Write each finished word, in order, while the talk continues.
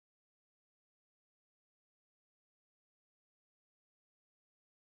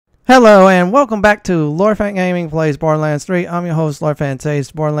Hello and welcome back to LoreFan Gaming Plays Borderlands 3. I'm your host, LoreFan.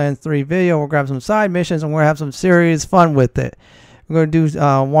 Today's Borderlands 3 video. We'll grab some side missions and we'll have some serious fun with it. We're going to do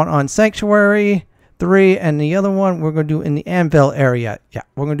one on Sanctuary 3 and the other one we're going to do in the Anvil area. Yeah,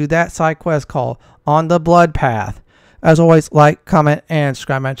 we're going to do that side quest called On The Bloodpath. As always, like, comment, and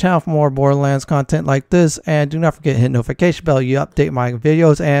subscribe to my channel for more Borderlands content like this. And do not forget to hit the notification bell. You update my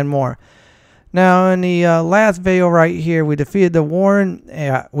videos and more. Now, in the last video right here, we defeated the Warren.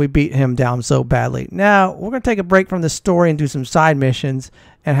 We beat him down so badly. Now, we're going to take a break from the story and do some side missions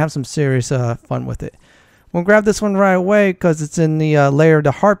and have some serious fun with it. We'll grab this one right away because it's in the layer of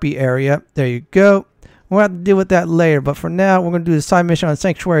the Harpy area. There you go. We'll have to deal with that later. But for now, we're going to do the side mission on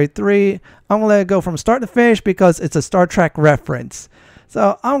Sanctuary 3. I'm going to let it go from start to finish because it's a Star Trek reference.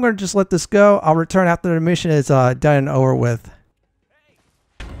 So, I'm going to just let this go. I'll return after the mission is done and over with.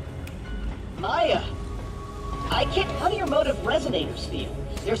 Maya, I get how do your motive resonators feel?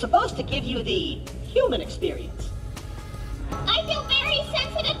 They're supposed to give you the human experience. I feel very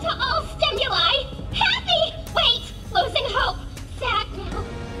sensitive to all stimuli. Happy! Wait! Losing hope. Sad now.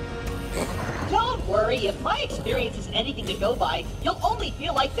 Don't worry, if my experience is anything to go by, you'll only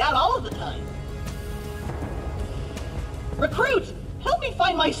feel like that all of the time. Recruit! Help me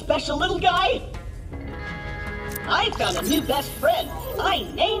find my special little guy! I found a new best friend. I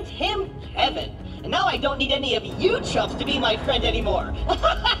named him Kevin. And now I don't need any of you chumps to be my friend anymore.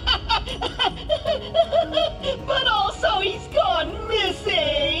 But also he's gone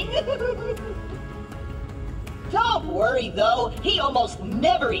missing. Don't worry though, he almost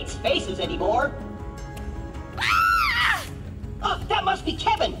never eats faces anymore. Oh, that must be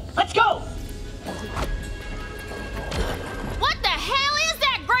Kevin. Let's go. What the hell is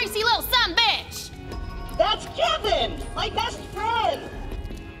that greasy little sumbitch? That's Kevin, my best friend.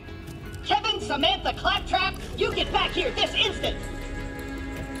 Kevin, Samantha, Claptrap, you get back here this instant.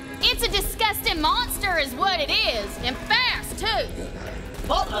 It's a disgusting monster is what it is, and fast too.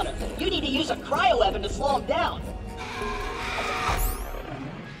 Vault Hunter, you need to use a cryo weapon to slow him down.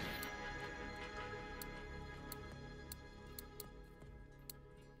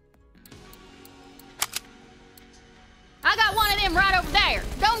 I got one of them right over there.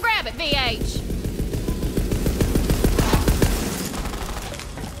 Go and grab it, VH.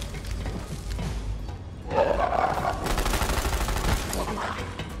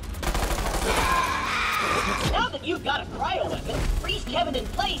 Now that you've got a cryo weapon, freeze Kevin in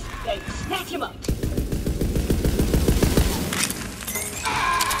place and snatch him up.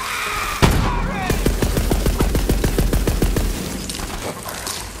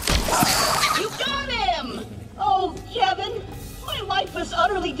 You got him! Oh, Kevin, my life was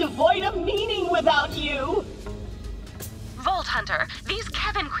utterly devoid of meaning without you. Vault Hunter, these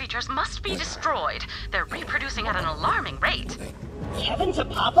Kevin creatures must be destroyed. They're reproducing at an alarming rate. Kevin's a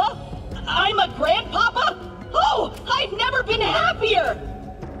papa? I'm a grandpapa? Oh, I've never been happier!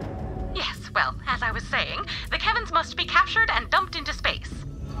 Yes, well, as I was saying, the Kevins must be captured and dumped into space.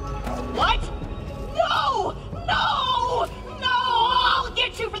 What? No! No! No! I'll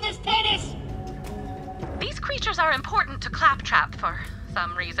get you for this tennis! These creatures are important to Claptrap for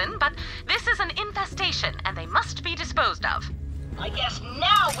some reason, but this is an infestation and they must be disposed of. I guess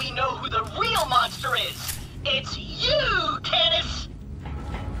now we know who the real monster is! It's you, Tennis!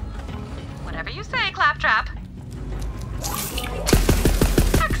 Whatever you say, Claptrap.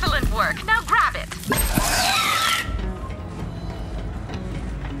 Excellent work. Now grab it.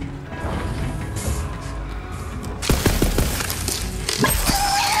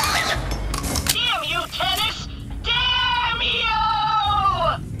 Damn you, Tennis! Damn you!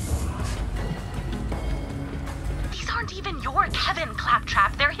 These aren't even your Kevin,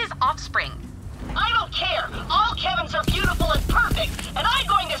 Claptrap. They're his offspring. I don't care! All Kevins are beautiful and perfect, and I'm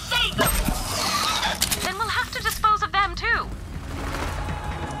going to save them! Then we'll have to dispose of them, too.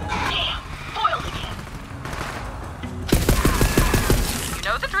 Damn! Foiled again! You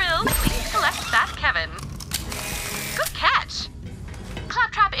know the drill. Please collect that Kevin. Good catch.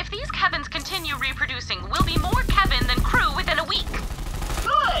 Claptrap, if these Kevins continue reproducing, we'll be more Kevin than crew within a week.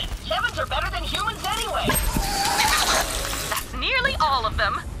 Good! Kevins are better than humans anyway! That's nearly all of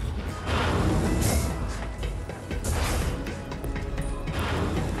them.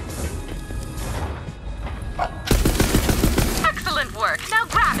 Excellent work. Now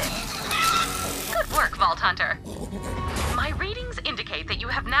grab it. Good work, Vault Hunter. My readings indicate that you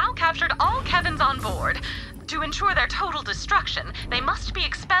have now captured all Kevins on board. To ensure their total destruction, they must be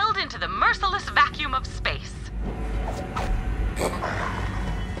expelled into the merciless vacuum of space.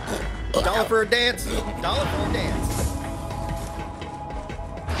 $1 for a dance. $1 for a dance.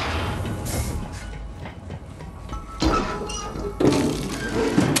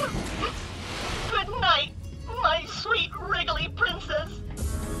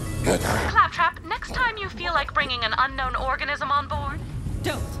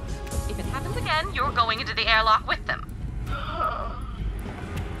 then you're going into the airlock with them.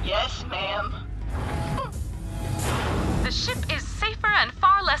 Yes, ma'am. The ship is safer and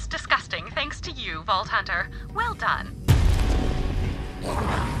far less disgusting thanks to you, Vault Hunter. Well done.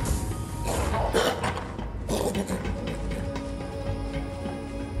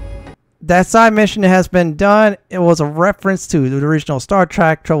 That side mission has been done. It was a reference to the original Star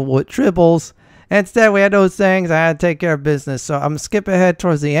Trek Trouble with Tribbles. Instead, we had those things. I had to take care of business. So I'm going to skip ahead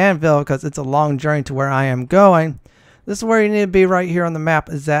towards the anvil because it's a long journey to where I am going. This is where you need to be right here on the map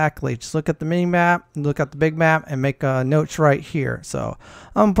exactly. Just look at the mini map, look at the big map, and make notes right here. So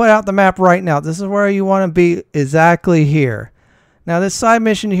I'm going to put out the map right now. This is where you want to be exactly here. Now this side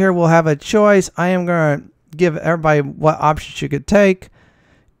mission here will have a choice. I am going to give everybody what options you could take.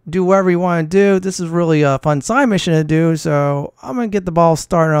 Do whatever you want to do. This is really a fun side mission to do, so I'm going to get the ball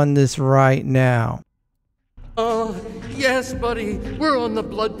started on this right now. Oh, yes, buddy. We're on the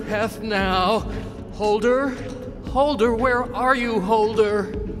Bloodpath now. Holder? Holder, where are you,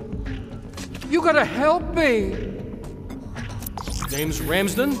 Holder? You gotta help me! Name's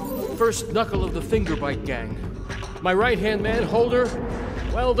Ramsden, first knuckle of the Fingerbite gang. My right-hand man, Holder,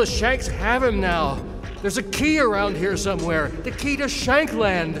 well, the Shanks have him now. There's a key around here somewhere. The key to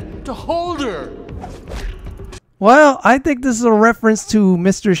Shankland. To Holder. Well, I think this is a reference to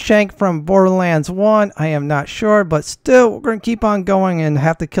Mr. Shank from Borderlands 1. I am not sure, but still, we're going to keep on going and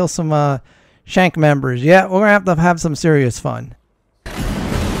have to kill some Shank members. Yeah, we're going to have some serious fun.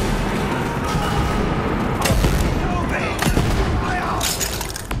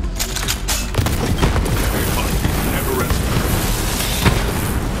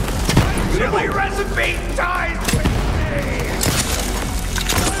 Chili recipe dies with me!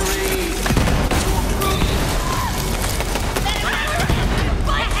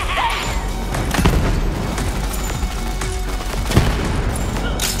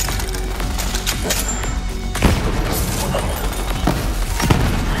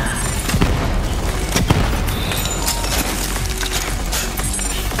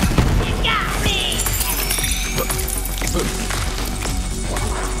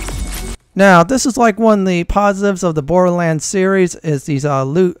 Now, this is like one of the positives of the Borderlands series is these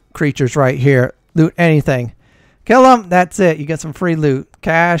loot creatures right here. Loot anything. Kill them, that's it. You get some free loot.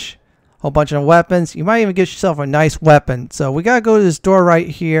 Cash, a whole bunch of weapons. You might even get yourself a nice weapon. So we got to go to this door right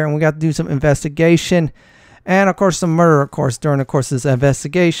here and we got to do some investigation. And of course some murder, of course, during the course of this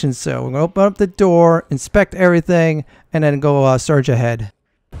investigation. So we're going to open up the door, inspect everything, and then go surge ahead.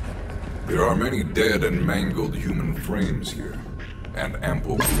 There are many dead and mangled human frames here, and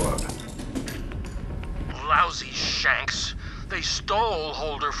ample blood. Lousy Shanks. They stole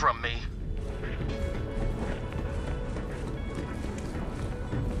Holder from me.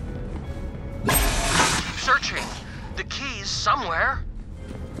 Keep searching. The key's somewhere.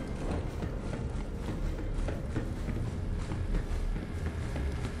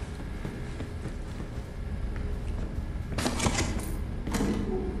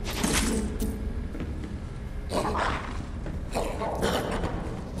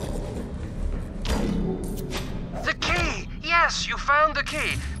 Yes, you found the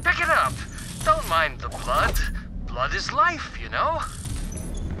key. Pick it up. Don't mind the blood. Blood is life, you know?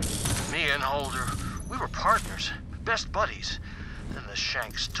 Me and Holder, we were partners, best buddies. Then the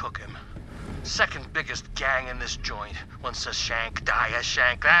Shanks took him. Second biggest gang in this joint. Once a Shank, die a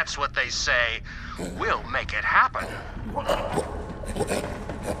Shank. That's what they say. We'll make it happen.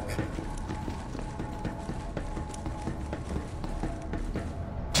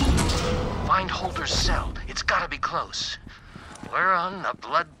 Find Holder's cell. It's gotta be close. We're on the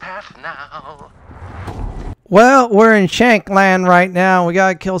Bloodpath now. Well, we're in Shankland right now. We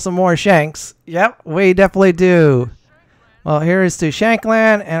gotta kill some more Shanks. Yep, we definitely do. Well, here is to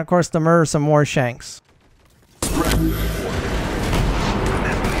Shankland, and of course to murder some more Shanks.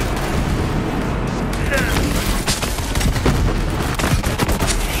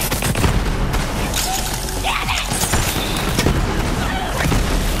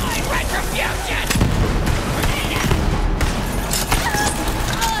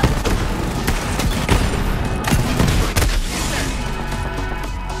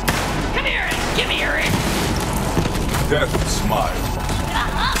 Death smile.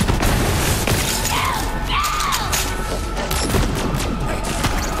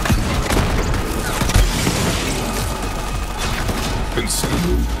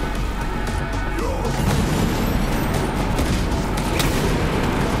 Consume.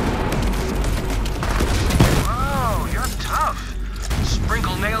 Oh, you're tough.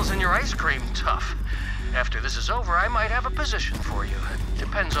 Sprinkle nails in your ice cream, tough. After this is over, I might have a position for you.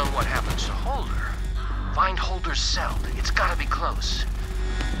 Depends on what happens to Holder. Find Holder's cell. It's gotta be close.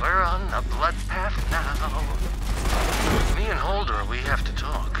 We're on the Bloodpath now. Me and Holder, we have to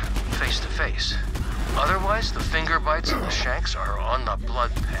talk, face to face. Otherwise, the finger bites and the shanks are on the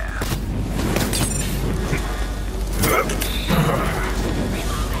Bloodpath.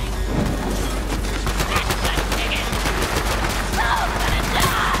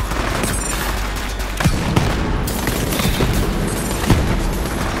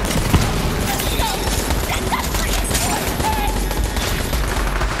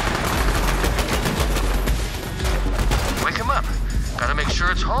 Wake him up. Gotta make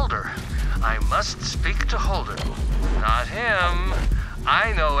sure it's Holder. I must speak to Holder. Not him.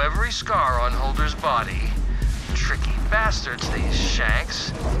 I know every scar on Holder's body. Tricky bastards, these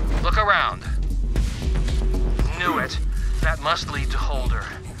shanks. Look around. Knew it. That must lead to Holder.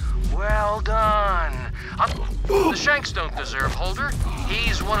 Well done. The shanks don't deserve Holder.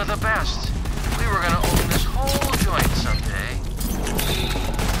 He's one of the best. We were gonna own this whole joint someday.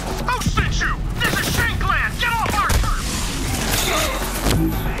 Who sent you? This is Shankland! Get off our turf!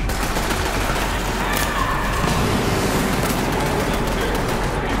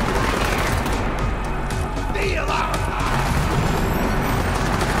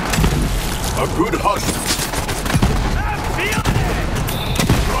 A good hustle. I'm feeling it!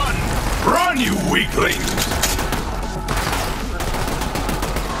 Run! Run, you weaklings!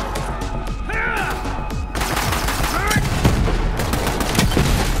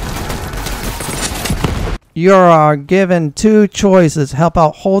 You're given two choices: help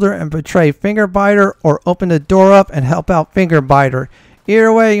out Holder and betray Fingerbiter, or open the door up and help out Fingerbiter.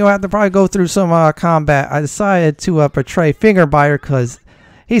 Either way, you'll have to probably go through some combat. I decided to betray Fingerbiter because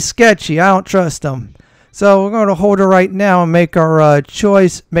he's sketchy. I don't trust him. So we're going to Holder right now and make our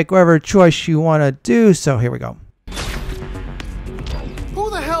choice. Make whatever choice you want to do. So here we go. Who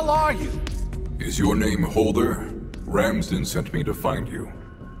the hell are you? Is your name Holder? Ramsden sent me to find you.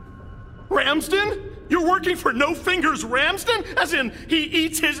 Ramsden? You're working for No Fingers Ramsden? As in, he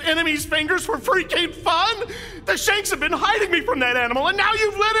eats his enemy's fingers for freaking fun? The Shanks have been hiding me from that animal, and now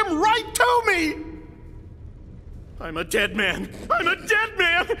you've led him right to me! I'm a dead man. I'm a dead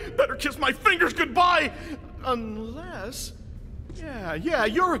man! Better kiss my fingers goodbye! Unless... Yeah,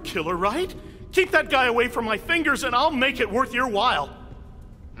 you're a killer, right? Keep that guy away from my fingers, and I'll make it worth your while.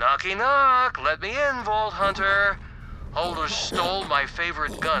 Knocky knock, let me in, Vault Hunter. Holder stole my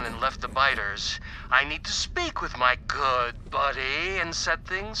favorite gun and left the biters. I need to speak with my good buddy and set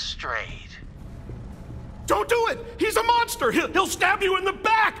things straight. Don't do it! He's a monster! He'll stab you in the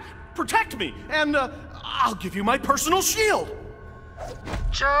back! Protect me, and I'll give you my personal shield!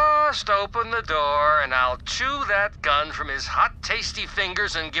 Just open the door and I'll chew that gun from his hot, tasty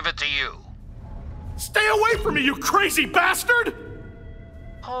fingers and give it to you. Stay away from me, you crazy bastard!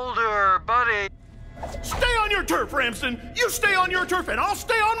 Holder, buddy. Stay on your turf, Ramsden! You stay on your turf and I'll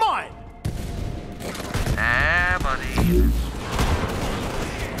stay on mine! Ah, buddy.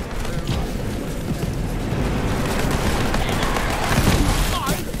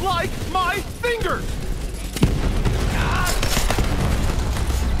 I like my fingers!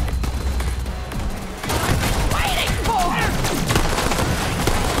 Waiting for!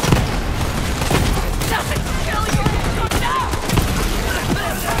 Doesn't kill you! No!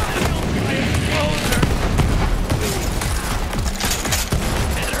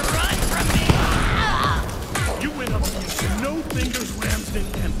 Better run from me! You went up against No Fingers Ramsden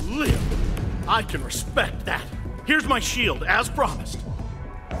and lived. I can respect that. Here's my shield, as promised.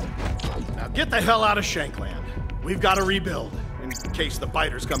 Now get the hell out of Shankland. We've got to rebuild, in case the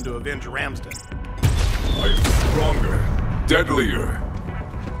biters come to avenge Ramsden. I'm stronger, deadlier.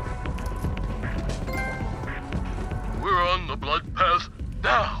 We're on the Bloodpath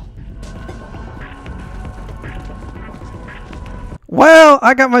now. Well,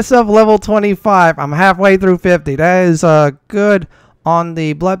 I got myself level 25. I'm halfway through 50. That is good. On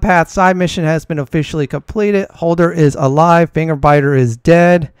the Bloodpath side mission has been officially completed. Holder is alive. Fingerbiter is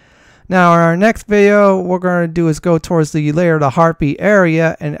dead. Now, in our next video, what we're going to do is go towards the Lair of the Harpy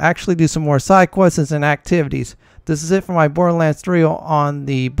area and actually do some more side quests and activities. This is it for my Borderlands 3 on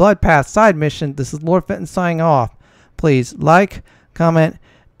the Bloodpath side mission. This is Lord Fenton signing off. Please like, comment,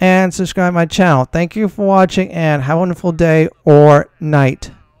 and subscribe my channel. Thank you for watching and have a wonderful day or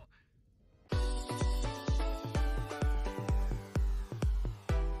night.